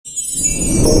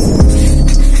Hello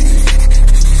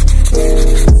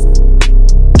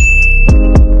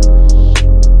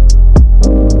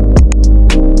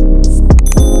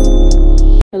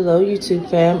YouTube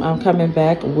fam, I'm coming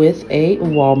back with a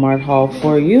Walmart haul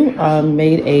for you.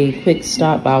 Made a quick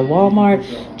stop by Walmart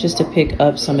just to pick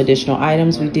up some additional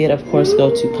items. We did of course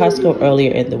go to Costco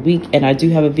earlier in the week, and I do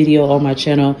have a video on my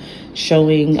channel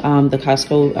showing the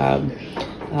Costco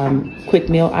quick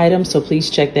meal items, so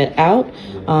please check that out.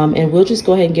 And we'll just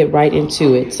go ahead and get right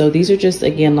into it. So these are just,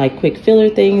 again, like quick filler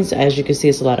things. As you can see,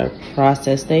 it's a lot of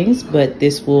processed things, but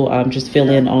this will just fill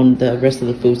in on the rest of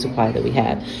the food supply that we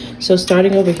have. So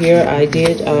starting over here, I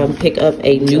did pick up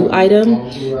a new item,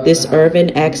 this Urban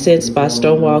Accents by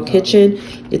Stonewall Kitchen.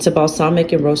 It's a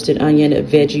balsamic and roasted onion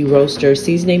veggie roaster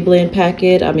seasoning blend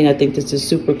packet. I mean, I think this is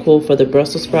super cool for the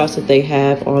Brussels sprouts that they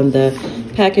have on the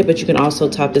packet, but you can also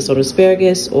top this on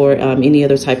asparagus or any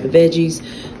other type of veggies,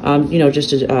 you know,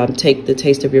 just to take the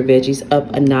taste of your veggies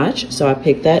up a notch. So I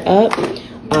picked that up.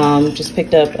 Just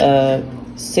picked up a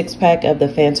 6-pack of the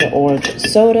Fanta orange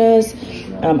sodas.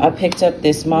 I picked up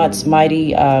this Mott's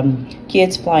Mighty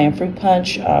Kids Flying Fruit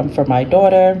Punch for my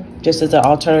daughter, just as an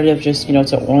alternative, just, you know,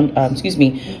 to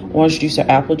orange juice or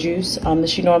apple juice that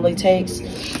she normally takes.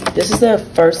 This is the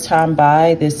first time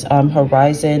buy, this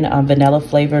Horizon vanilla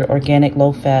flavored organic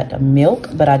low fat milk,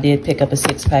 but I did pick up a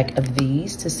 6-pack of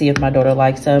these to see if my daughter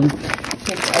likes them.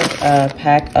 Picked up a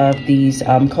pack of these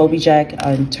Kobe Jack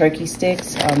turkey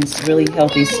sticks. It's a really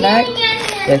healthy snack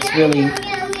that's really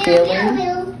filling.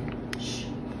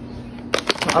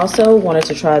 Also wanted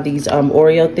to try these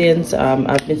Oreo Thins.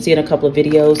 I've been seeing a couple of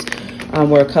videos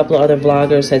where a couple of other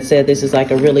vloggers had said this is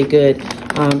like a really good,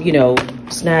 you know,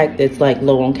 snack that's like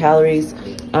low on calories.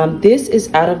 This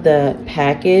is out of the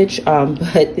package,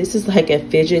 but this is like a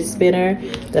fidget spinner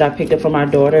that I picked up for my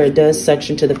daughter. It does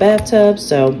suction to the bathtub,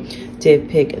 so did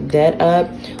pick that up.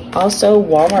 Also,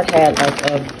 Walmart had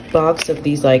like a box of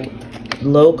these like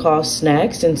low cost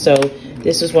snacks, and so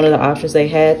this was one of the options they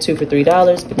had, 2 for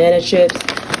 $3, banana chips.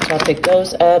 So I picked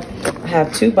those up. I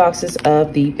have 2 boxes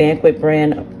of the Banquet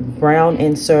brand Brown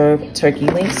and Serve turkey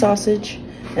link sausage,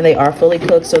 and they are fully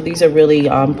cooked. So these are really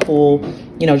cool,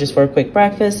 you know, just for a quick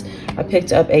breakfast. I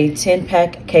picked up a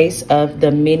 10-pack case of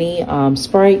the mini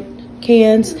Sprite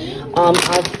cans.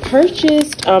 I've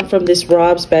purchased from this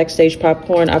Rob's Backstage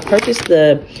popcorn. I've purchased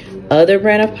the other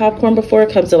brand of popcorn before.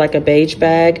 It comes in like a beige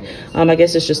bag. I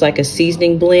guess it's just like a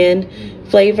seasoning blend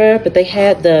flavor, but they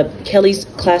had the Kelly's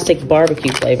Classic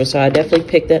Barbecue flavor, so I definitely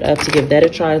picked that up to give that a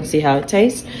try and see how it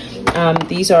tastes.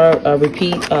 These are a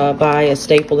repeat buy, a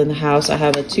staple in the house. I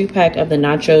have a 2-pack of the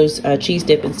Nachos cheese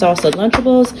dip and salsa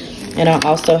Lunchables, and I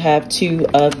also have 2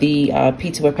 of the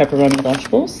pizza with pepperoni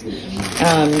Lunchables.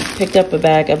 Picked up a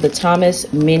bag of the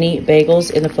Thomas mini bagels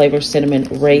in the flavor cinnamon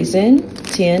raisin,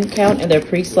 10 count, and they're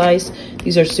pre-sliced.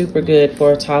 These are super good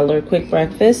for a toddler quick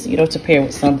breakfast, you know, to pair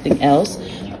with something else.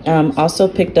 Also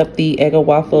picked up the Eggo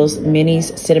Waffles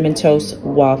Minis Cinnamon Toast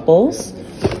Waffles.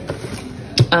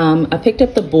 I picked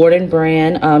up the Borden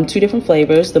brand, 2 different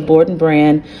flavors. The Borden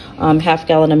brand, half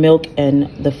gallon of milk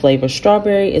and the flavor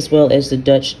strawberry, as well as the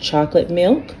Dutch chocolate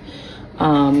milk.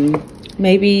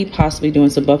 Maybe possibly doing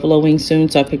some buffalo wings soon,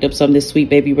 so I picked up some of this Sweet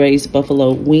Baby Ray's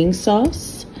buffalo wing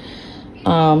sauce.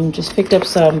 Just picked up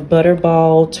some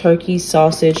Butterball turkey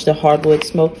sausage, the hardwood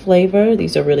smoked flavor.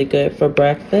 These are really good for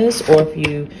breakfast, or if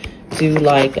you do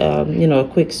like, you know, a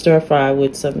quick stir fry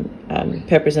with some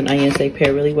peppers and onions, they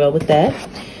pair really well with that.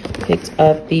 Picked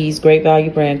up these Great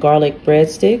Value brand garlic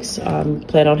breadsticks.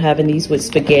 Plan on having these with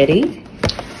spaghetti.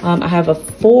 I have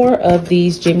 4 of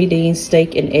these Jimmy Dean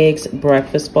steak and eggs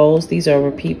breakfast bowls. These are a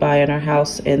repeat buy in our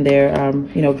house, and they're,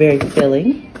 you know, very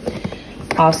filling.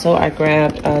 Also, I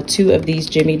grabbed 2 of these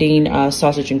Jimmy Dean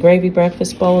sausage and gravy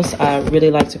breakfast bowls. I really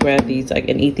like to grab these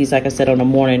and eat these, like I said, on the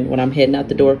morning when I'm heading out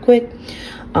the door quick.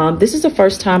 This is the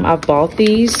first time I've bought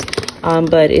these,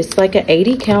 but it's like an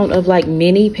 80 count of like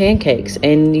mini pancakes,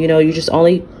 and you know, you just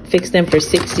only fix them for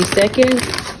 60 seconds.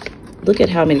 Look at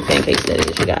how many pancakes that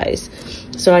is, you guys.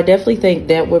 So I definitely think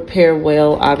that would pair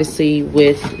well, obviously,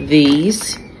 with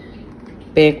these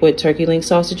Banquet turkey link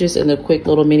sausages and the quick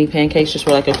little mini pancakes, just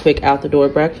for like a quick out the door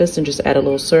breakfast, and just add a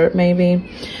little syrup maybe.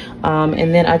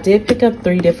 And then I did pick up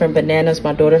 3 different bananas.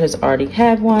 My daughter has already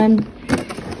had one.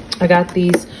 I got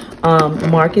these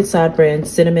Market Side brand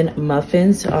cinnamon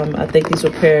muffins. I think these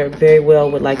will pair very well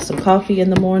with like some coffee in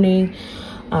the morning.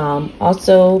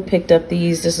 Also picked up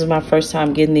these. This is my first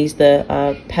time getting these, the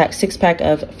 6-pack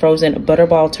of frozen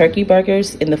Butterball turkey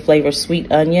burgers in the flavor sweet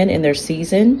onion, and they're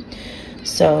seasoned,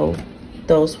 so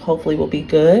those hopefully will be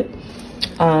good.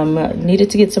 Needed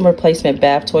to get some replacement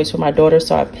bath toys for my daughter,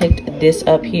 so I picked this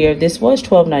up here. This was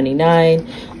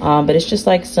 $12.99, but it's just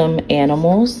like some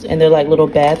animals, and they're like little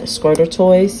bath squirter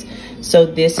toys. So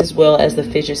this, as well as the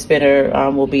fidget spinner,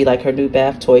 will be like her new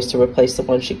bath toys to replace the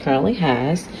one she currently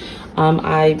has.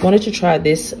 I wanted to try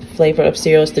this flavor of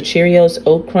cereals, the Cheerios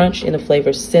Oat Crunch in the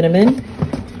flavor cinnamon.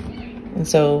 And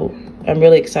so I'm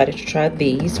really excited to try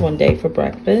these one day for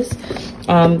breakfast.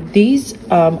 These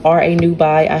are a new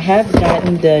buy. I have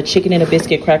gotten the chicken and a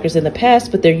biscuit crackers in the past,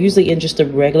 but they're usually in just a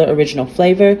regular original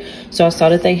flavor. So I saw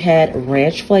that they had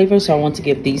ranch flavor, so I want to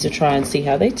give these a try and see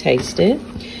how they tasted.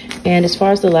 And as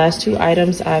far as the last two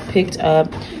items, I picked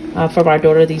up for my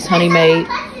daughter these Honey Made.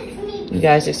 You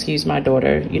guys excuse my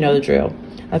daughter, you know the drill.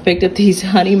 I picked up these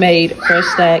Honey Made Fresh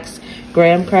Stacks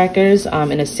graham crackers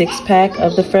in a 6-pack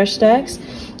of the Fresh Stacks.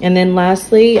 And then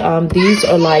lastly, these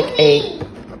are like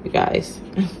you guys,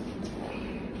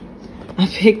 I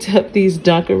picked up these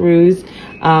Dunkaroos.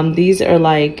 These are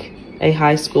like a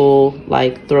high school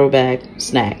like throwback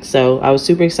snack. So I was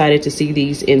super excited to see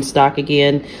these in stock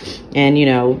again, and you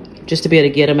know, just to be able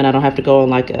to get them, and I don't have to go on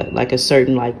like a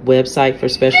certain like website for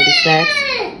specialty snacks.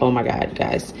 Oh my God,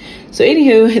 guys. So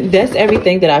anywho, that's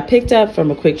everything that I picked up from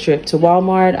a quick trip to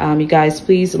Walmart. You guys,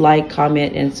 please like,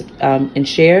 comment, and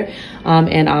share.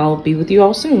 And I'll be with you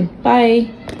all soon.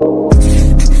 Bye.